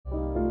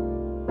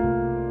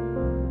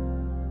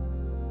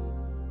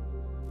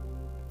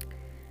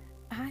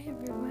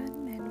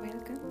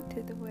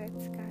to the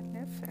Words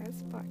Gardener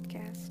First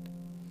podcast.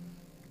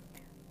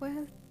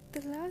 Well,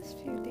 the last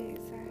few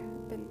days I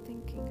have been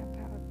thinking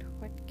about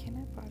what can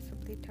I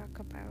possibly talk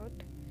about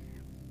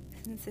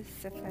since this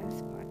is the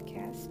first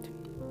podcast.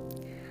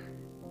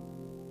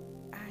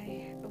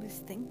 I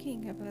was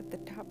thinking about the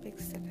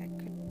topics that I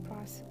could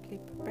possibly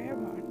prepare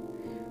on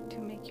to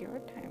make your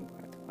time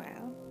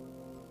worthwhile.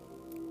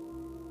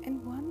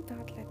 And one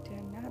thought led to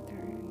another,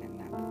 and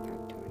another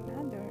thought to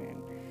another,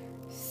 and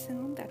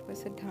soon that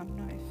was a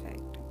domino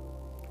effect.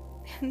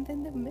 And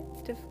in the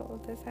midst of all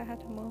this, I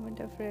had a moment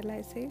of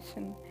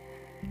realization.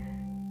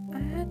 I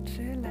had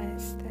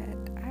realized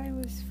that I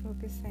was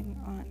focusing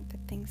on the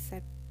things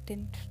that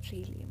didn't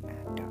really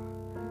matter.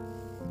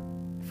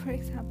 For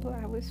example,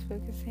 I was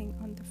focusing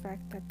on the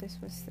fact that this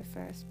was the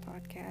first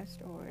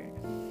podcast, or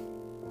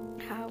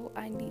how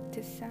I need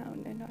to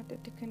sound in order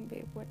to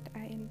convey what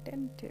I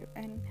intend to.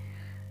 And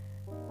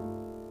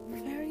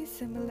very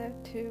similar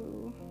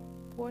to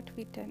what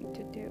we tend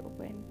to do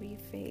when we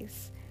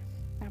face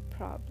our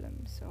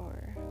problems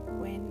or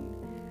when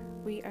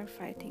we are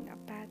fighting our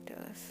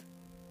battles.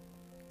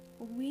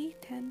 We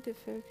tend to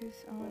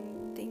focus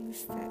on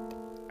things that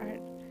are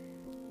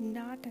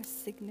not as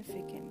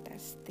significant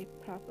as they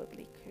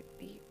probably could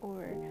be,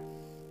 or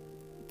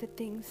the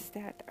things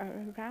that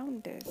are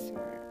around us,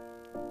 or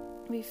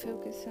we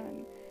focus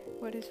on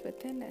what is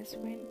within us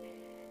when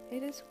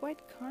it is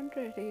quite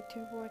contrary to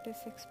what is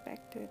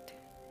expected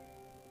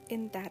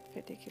in that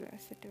particular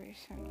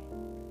situation.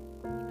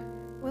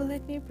 Well,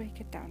 let me break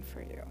it down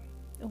for you.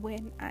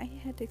 When I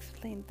had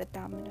explained the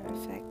domino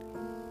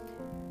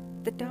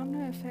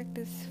effect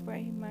is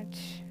very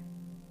much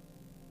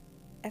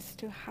as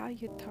to how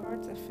your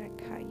thoughts affect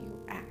how you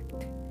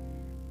act.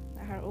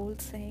 Our old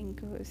saying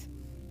goes,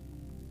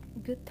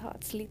 good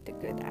thoughts lead to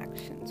good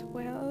actions.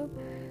 Well,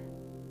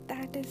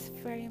 that is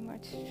very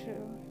much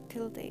true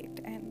till date,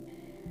 and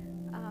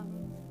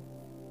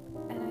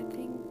I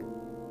think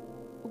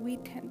we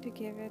tend to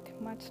give it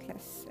much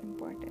less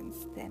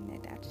importance than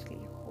it actually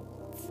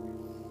holds.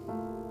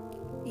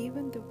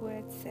 Even the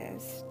word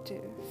says to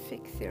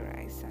fix your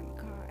eyes on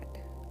God.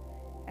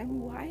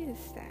 And why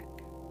is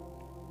that?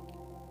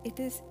 It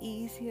is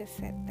easier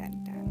said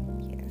than done.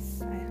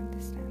 Yes, I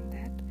understand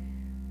that.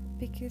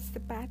 Because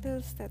the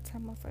battles that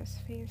some of us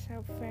face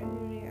are very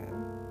real.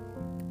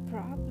 The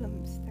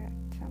problems that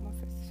some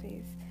of us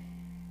face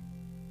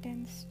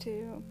tends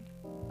to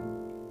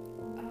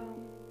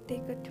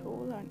take a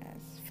toll on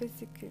us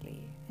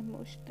physically,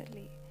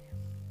 emotionally,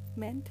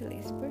 mentally,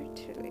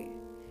 spiritually.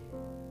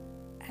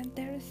 And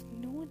there is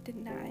no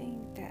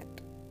denying that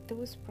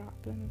those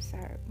problems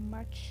are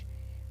much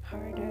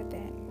harder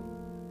than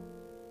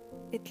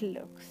it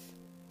looks.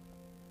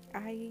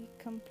 I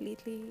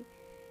completely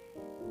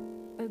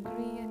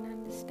agree and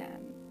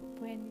understand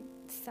when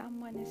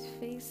someone is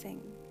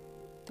facing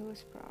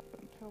those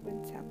problems, or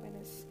when someone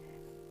is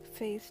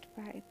faced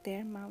by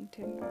their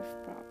mountain of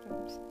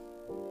problems.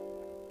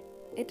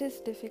 It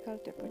is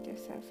difficult to put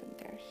yourself in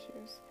their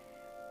shoes.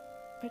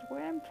 But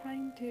what I'm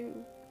trying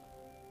to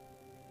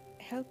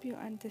help you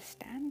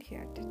understand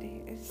here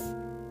today is,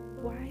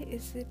 why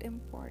is it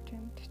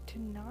important to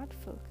not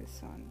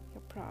focus on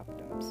your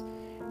problems,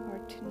 or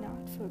to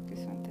not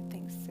focus on the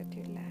things that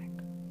you lack?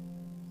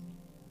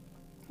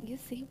 You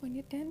see, when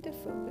you tend to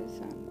focus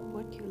on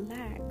what you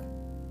lack,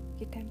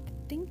 you tend to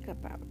think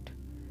about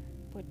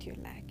what you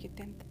lack. You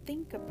tend to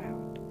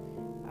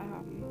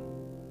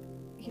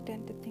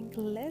think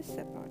less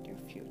about your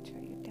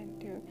future. You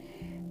tend to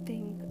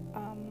think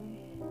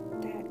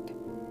that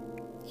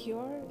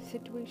your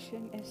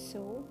situation is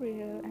so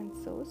real and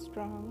so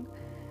strong,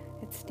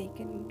 it's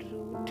taken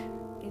root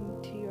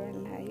into your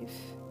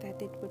life,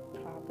 that it would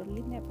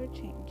probably never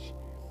change.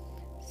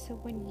 So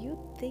when you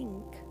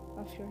think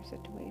of your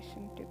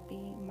situation to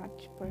be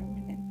much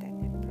permanent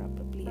than it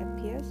probably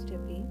appears to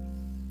be,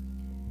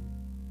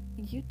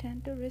 you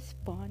tend to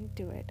respond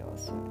to it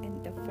also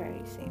in the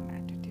very same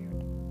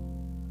attitude.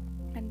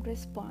 And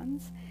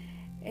response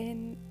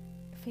in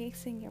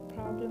facing your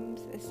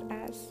problems is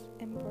as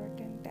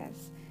important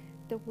as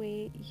the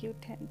way you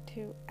tend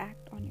to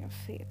act on your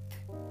faith.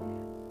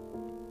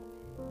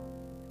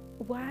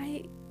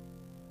 Why,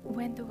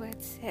 when the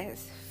word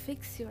says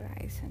fix your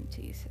eyes on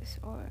Jesus,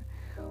 or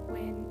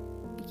when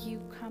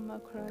you come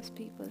across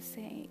people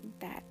saying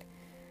that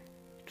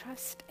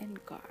trust in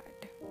God,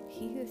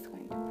 He is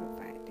going to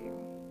provide you,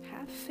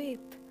 have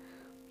faith,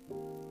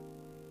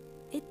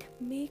 it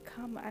may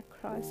come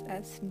across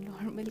as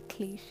normal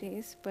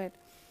cliches, but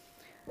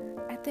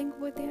I think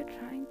what they're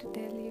trying to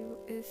tell you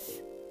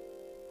is,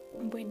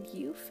 when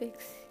you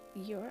fix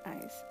your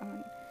eyes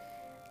on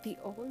the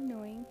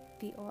all-knowing,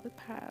 the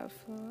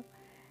all-powerful,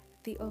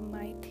 the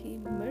almighty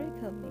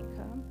miracle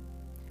maker,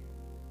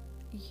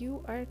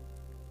 you are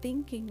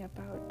thinking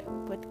about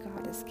what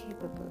God is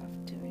capable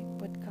of doing,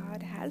 what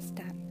God has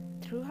done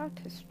throughout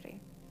history,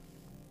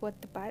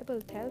 what the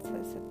Bible tells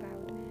us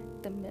about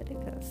the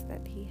miracles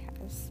that He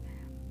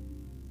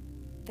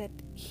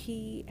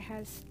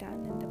has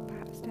done in the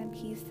past, and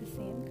He's the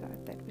same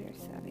God that we are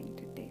serving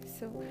today.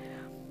 So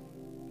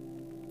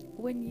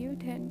when you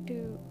tend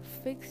to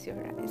fix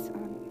your eyes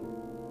on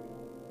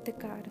the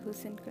God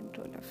who's in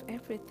control of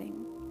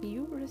everything,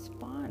 you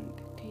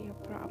respond to your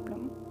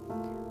problem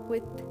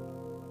with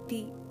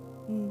the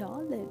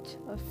knowledge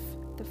of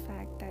the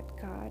fact that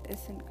God is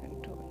in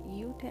control.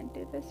 You tend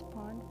to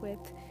respond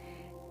with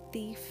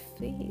the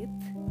faith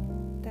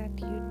that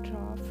you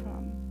draw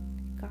from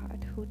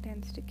God, who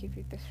tends to give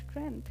you the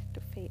strength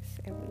to face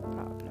every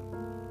problem.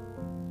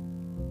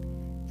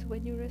 So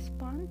when you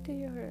respond to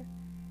your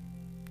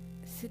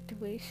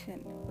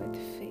situation with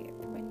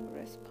faith, when you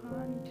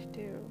respond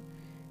to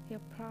your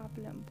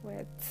problem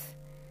with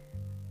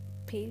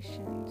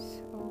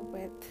patience or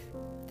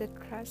with the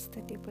trust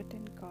that you put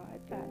in God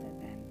rather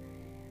than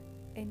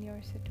in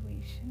your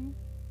situation,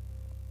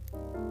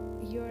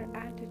 your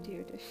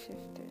attitude is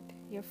shifted.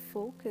 Your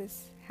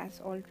focus has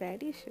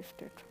already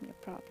shifted from your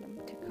problem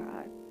to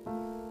God.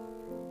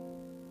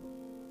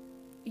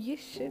 You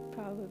should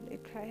probably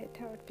try it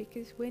out,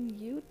 because when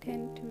you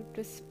tend to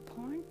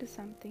respond to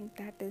something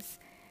that is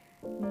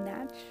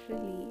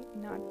naturally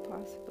not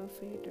possible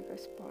for you to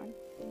respond,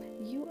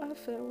 you are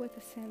filled with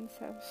a sense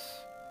of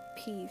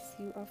peace.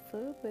 You are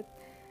filled with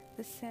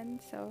a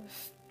sense of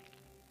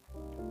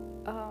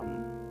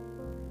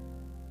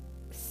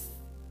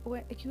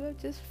you are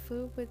just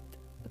filled with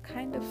a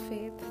kind of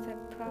faith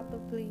that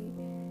probably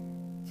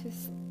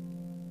just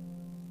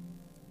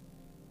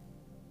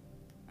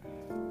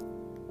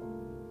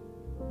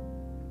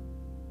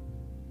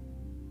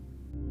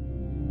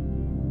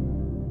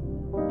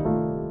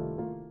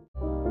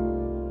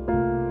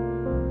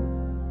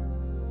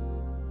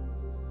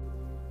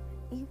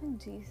even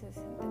Jesus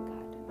in the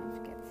Garden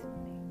of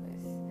Gethsemane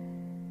was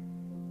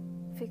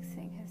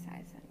fixing his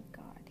eyes on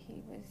God.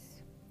 He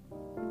was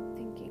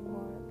thinking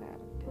more about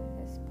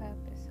his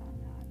purpose on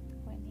earth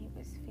when he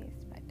was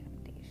faced by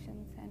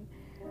temptations, and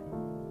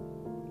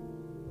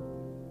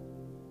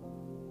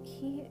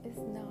he is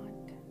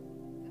not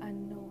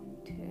unknown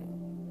to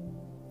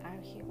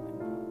our human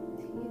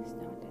problems. He is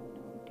not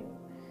unknown to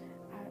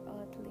our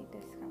earthly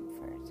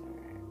discomforts or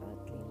our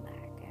earthly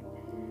lack. And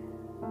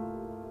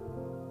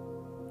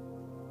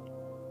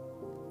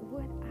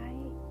what I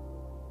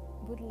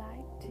would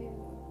like to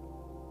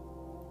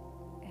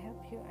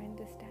help you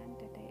understand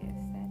today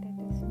is that it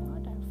is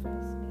not our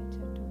first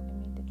nature to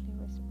immediately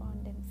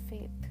respond in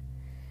faith.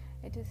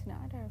 It is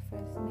not our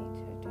first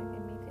nature to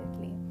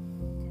immediately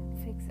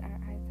fix our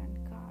eyes on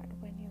God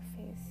when you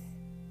face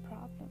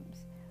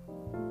problems.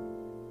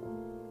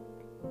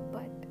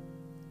 But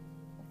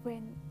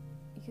when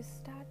you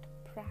start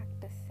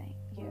practicing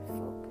your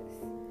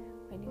focus,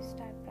 when you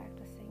start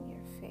practicing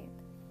your faith,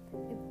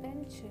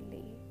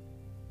 eventually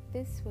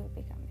this will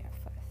become your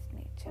first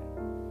nature.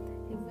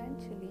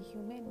 Eventually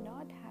you may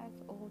not have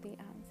all the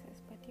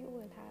answers, but you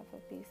will have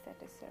a peace that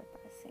is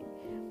surpassing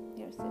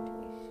your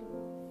situation.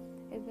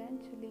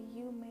 Eventually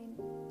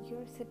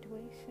your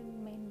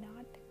situation may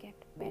not get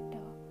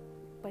better,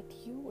 but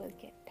you will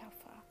get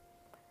tougher.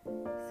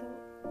 So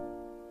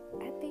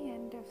at the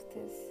end of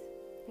this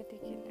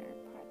particular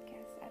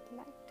podcast, I'd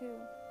like to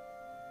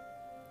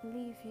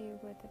leave you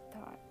with a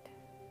thought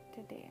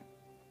today.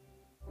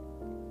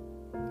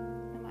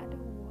 No matter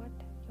what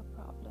your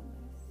problem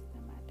is,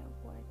 no matter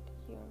what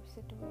your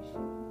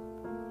situation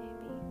may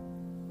be,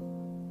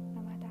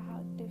 no matter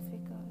how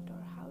difficult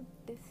or how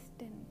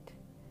distant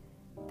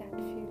that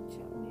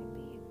future may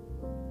be,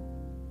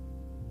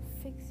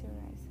 fix your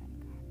eyes on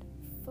God.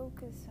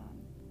 Focus on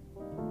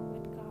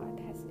what God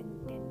has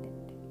intended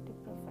to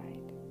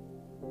provide.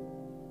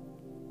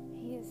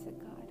 He is a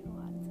God who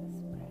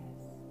answers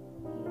prayers.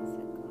 He is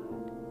a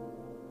God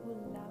who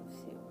loves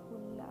you, who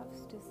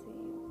loves to see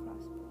you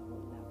prosper, who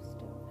loves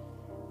to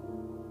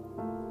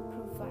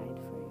provide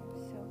for you.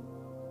 So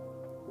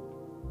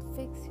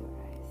fix your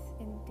eyes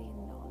in the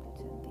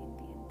knowledge and in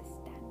the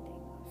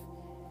understanding of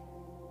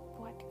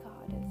what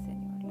God is in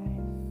your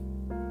life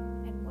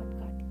and what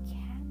God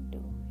can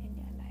do in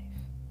your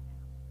life.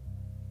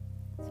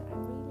 So I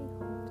really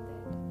hope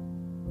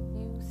that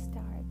you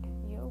start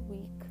your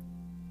week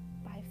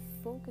by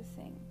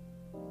focusing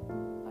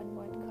on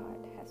what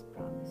God has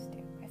promised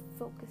you, by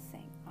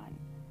focusing on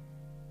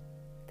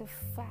the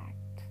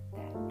fact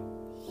that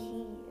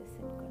He is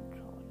in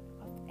control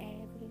of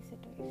every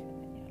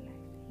situation in your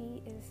life.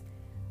 He is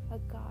a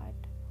God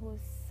who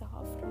is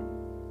sovereign